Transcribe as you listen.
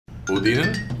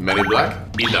Udinen, Men in Black,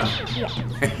 Ida.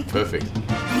 Perfect.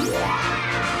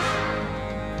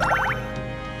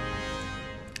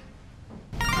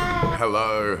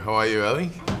 Hello, how are you,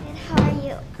 Ellie? Good, how are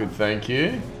you? Good, thank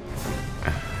you.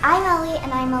 I'm Ellie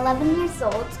and I'm 11 years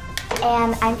old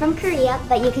and I'm from Korea,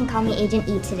 but you can call me Agent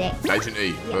E today. Agent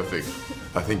E, perfect.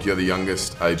 I think you're the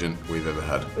youngest agent we've ever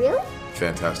had. Really?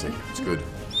 Fantastic, it's good.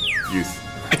 Youth.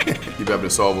 You'll be able to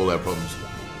solve all our problems.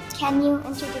 Can you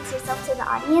introduce yourself to the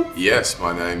audience? Yes,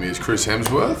 my name is Chris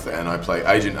Hemsworth and I play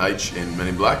Agent H in Men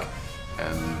in Black.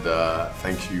 And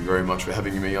thank you very much for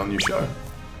having me on your show.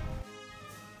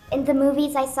 In the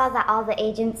movies, I saw that all the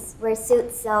agents wear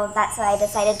suits, so that's why I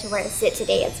decided to wear a suit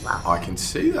today as well. I can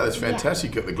see that. It's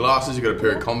fantastic. You've got the glasses, you've got a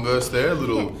pair of Converse there, a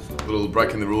little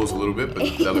breaking the rules a little bit, but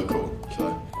they look cool.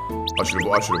 So I should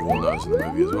have worn those in the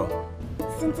movie as well.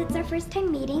 Since it's our first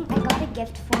time meeting, I got a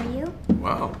gift for you.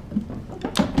 Wow.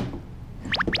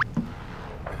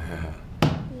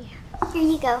 Here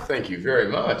you go. Thank you very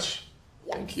much.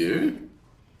 Thank you.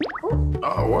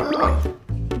 Oh, wow.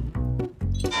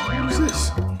 What is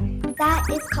this? That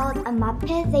is called a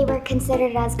mappe. They were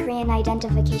considered as Korean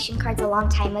identification cards a long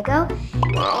time ago.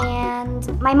 Wow.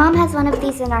 And my mom has one of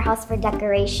these in our house for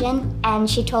decoration, and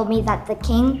she told me that the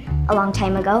king, a long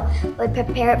time ago, would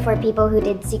prepare it for people who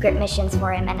did secret missions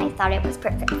for him, and I thought it was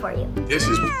perfect for you. This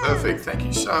is perfect. Thank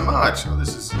you so much. Oh,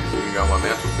 this is going on my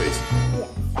mantelpiece. Yes.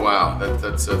 Wow,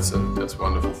 that's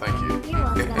wonderful. Thank you. You're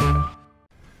welcome.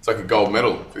 It's like a gold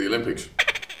medal for the Olympics.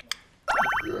 Thank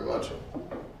you very much.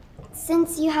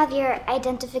 Since you have your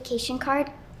identification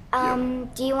card,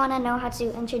 do you want to know how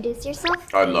to introduce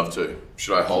yourself? I'd love to.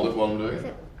 Should I hold it while I'm doing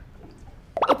it?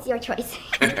 It's your choice.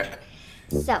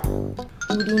 So,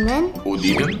 우리는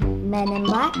Udinen, Men in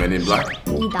Black, Men in Black,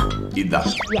 Ida. Ida.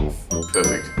 Yes.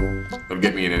 Perfect. That'll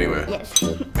get me in anywhere. Yes.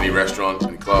 Any restaurant,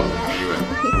 any club, anywhere.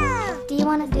 Do you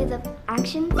want to do the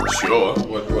action? Sure.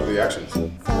 What are the actions?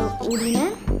 So,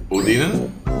 우리는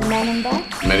Udinen, Men in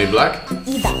Black, Men in Black,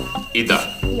 Ida.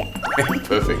 Ida. Yeah.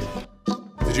 Perfect.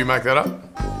 Did you make that up?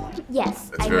 Yes.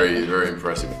 That's very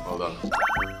impressive. Well done.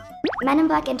 Men in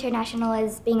Black International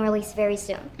is being released very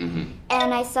soon.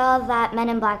 And I saw that Men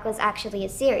in Black was actually a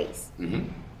series.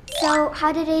 So,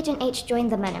 how did Agent H join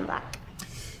the Men in Black?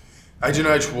 Agent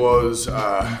H was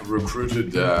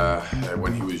recruited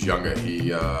when he was younger.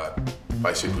 He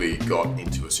basically got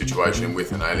into a situation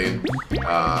with an alien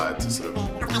to sort of...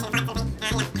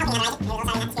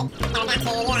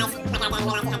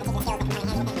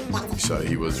 So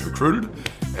he was recruited,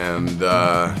 and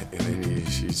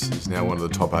he's now one of the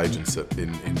top agents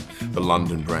in the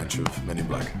London branch of Men in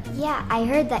Black. Yeah, I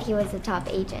heard that he was a top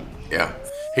agent. Yeah,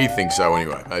 he thinks so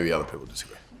anyway. Maybe other people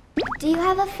disagree. Do you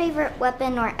have a favorite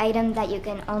weapon or item that you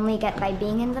can only get by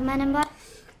being in the Men in Black?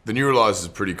 The Neuralizer is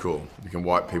pretty cool. You can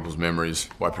wipe people's memories,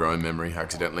 wipe your own memory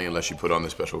accidentally, unless you put on the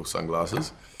special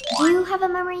sunglasses. Do you have a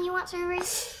memory you want to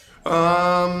erase?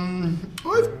 I'm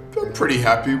pretty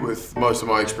happy with most of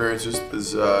my experiences.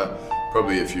 There's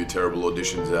probably a few terrible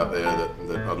auditions out there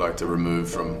that I'd like to remove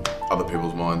from other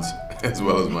people's minds, as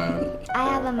well as my own. I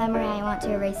have a memory I want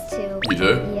to erase too. You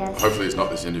do? Yes. Hopefully it's not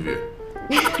this interview.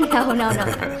 No.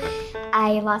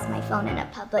 I lost my phone in a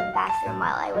public bathroom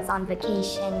while I was on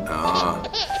vacation.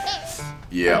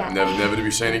 Yeah, never to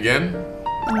be seen again?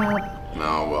 No.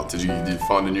 No, well, did you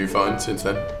find a new phone since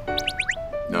then?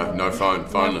 No phone,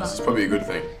 phoneless. It's probably a good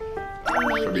thing.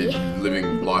 Probably Maybe.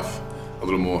 living life a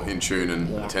little more in tune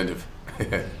and attentive.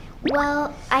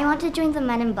 Well, I want to join the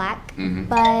Men in Black,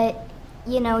 but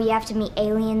you know, you have to meet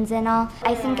aliens and all.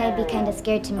 I think I'd be kind of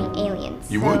scared to meet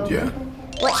aliens. You would, yeah.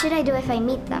 What should I do if I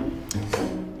meet them?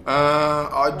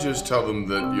 I'd just tell them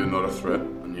that you're not a threat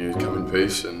and you come in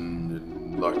peace and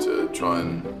you'd like to try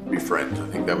and befriend. I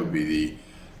think that would be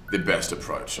the best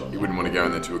approach. You wouldn't want to go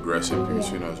in there too aggressive because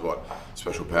who knows what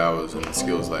special powers and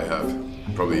skills they have.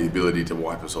 Probably the ability to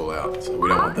wipe us all out, so we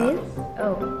don't want that.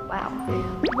 Oh, wow.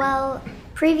 Well,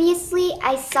 previously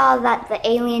I saw that the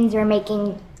aliens were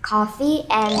making coffee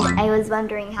and I was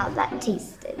wondering how that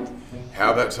tasted.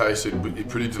 How that tasted,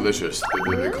 pretty delicious.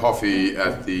 The coffee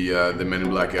at the Men in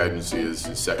Black agency is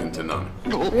second to none.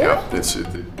 Really? Yeah, it's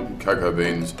the cocoa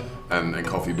beans and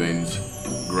coffee beans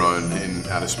grown in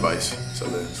outer space, so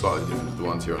they're slightly different to the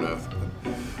ones here on Earth.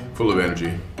 Full of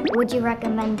energy. Would you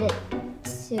recommend it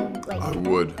to, like...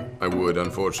 I would.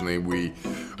 Unfortunately, we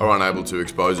are unable to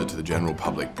expose it to the general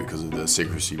public because of the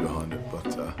secrecy behind it,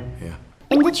 but yeah.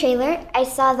 In the trailer, I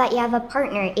saw that you have a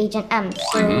partner, Agent M.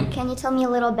 So can you tell me a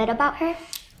little bit about her?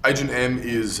 Agent M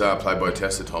is played by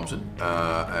Tessa Thompson,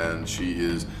 and she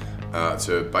is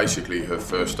so basically her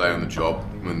first day on the job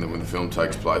when the film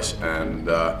takes place, and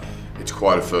it's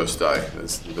quite a first day.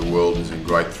 The world is in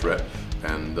great threat,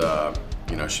 and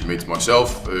you know, she meets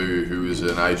myself, who is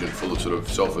an agent full of sort of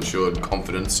self-assured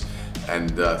confidence,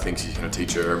 and thinks he's going to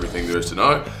teach her everything there is to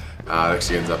know. It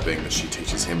actually ends up being that she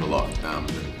teaches him a lot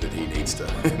that he needs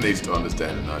to needs to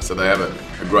understand and know. So they have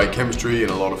a great chemistry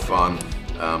and a lot of fun.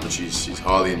 She's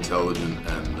highly intelligent,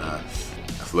 and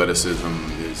athleticism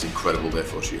is incredible.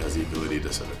 Therefore, she has the ability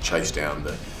to sort of chase down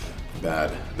the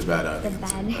bad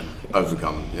aliens and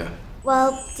overcome them. Yeah.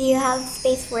 Well, do you have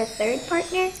space for a third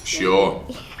partner? Sure.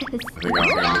 I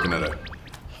think I'm looking at it.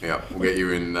 Yeah, we'll get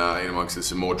you in amongst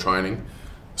some more training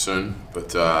soon.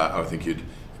 But I think you'd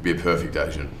be a perfect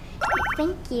agent.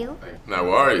 Thank you. No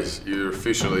worries. You're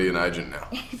officially an agent now.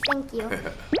 Thank you.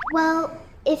 Well,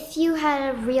 if you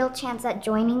had a real chance at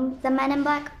joining the Men in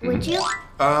Black, would you?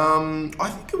 I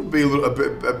think it would be a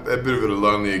bit of a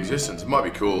lonely existence. It might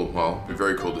be cool. Well, it'd be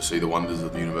very cool to see the wonders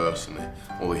of the universe and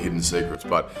all the hidden secrets.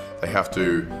 But they have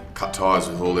to cut ties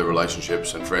with all their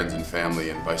relationships and friends and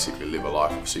family, and basically live a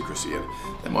life of secrecy. And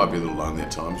they might be a little lonely at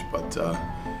times, but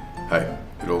hey,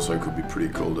 it also could be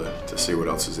pretty cool to see what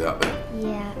else is out there.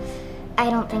 Yeah, I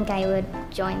don't think I would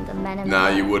join the Men in Nah,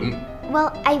 Black. you wouldn't?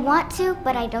 Well, I want to,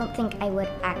 but I don't think I would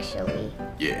actually.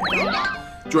 Yeah.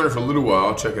 Join it for a little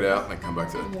while, check it out, and then come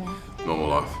back to normal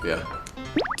life. Yeah.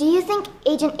 Do you think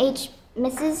Agent H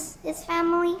misses his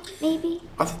family, maybe?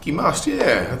 I think he must,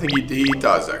 yeah. I think he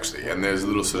does, actually. And there's a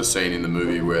little sort of scene in the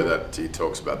movie where that he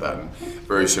talks about that. And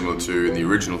very similar to in the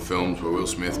original films where Will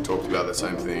Smith talked about that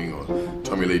same thing, or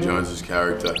Tommy Lee Jones's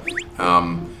character.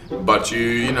 But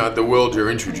you know, the world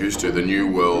you're introduced to, the new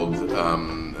world,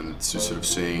 and it's just sort of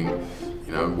seeing,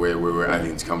 you know, where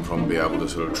aliens come from, be able to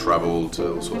sort of travel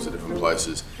to all sorts of different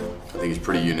places. I think it's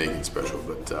pretty unique and special,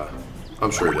 but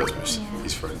I'm sure he does miss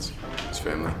his friends, his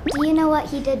family. Do you know what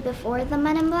he did before the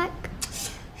Men in Black?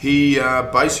 He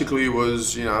basically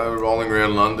was, you know, rolling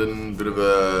around London, bit of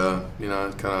a, you know,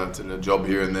 kind of a job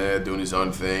here and there, doing his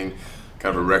own thing,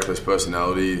 kind of a reckless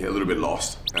personality, a little bit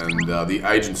lost. And the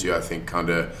agency, I think, kind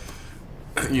of,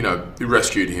 you know,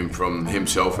 rescued him from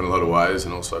himself in a lot of ways,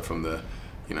 and also from the,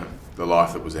 you know, the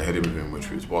life that was ahead of him, which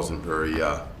wasn't very, you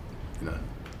know,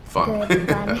 fun. Good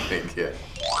fun. I think, yeah.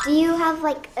 Do you have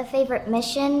like a favorite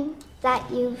mission that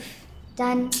you've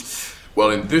done?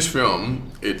 Well, in this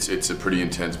film, it's a pretty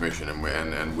intense mission,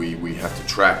 and we have to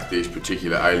track these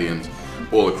particular aliens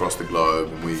all across the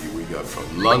globe, and we go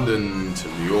from London to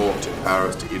New York to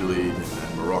Paris to Italy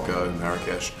to Morocco and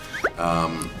Marrakesh,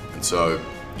 and so,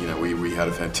 you know, we had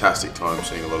a fantastic time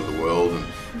seeing a lot of the world and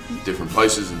different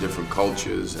places and different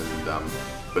cultures, and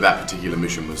but that particular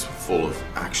mission was full of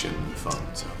action and fun.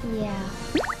 So. Yeah.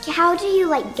 How do you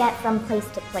like get from place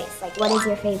to place? Like, what is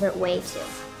your favorite way to?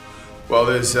 Well,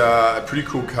 there's a pretty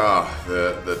cool car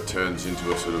that turns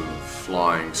into a sort of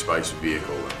flying space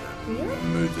vehicle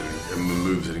and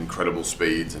moves at incredible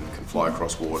speeds and can fly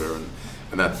across water,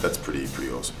 and that's pretty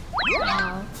awesome.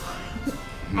 Wow.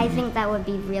 I think that would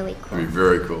be really cool. It'd be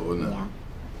very cool, wouldn't it? Yeah.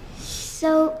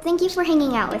 So, thank you for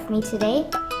hanging out with me today.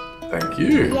 Thank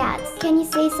you. Yeah, can you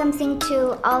say something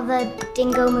to all the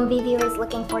Dingo movie viewers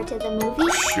looking forward to the movie?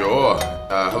 Sure.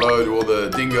 Hello to all the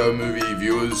Dingo movie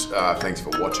viewers. Thanks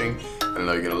for watching. And I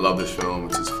know you're going to love this film,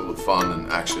 which is full of fun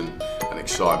and action and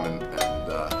excitement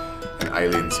and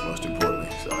aliens, most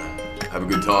importantly. So have a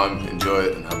good time, enjoy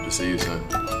it, and hope to see you soon.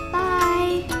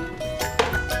 Bye.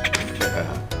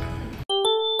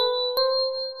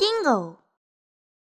 Dingo.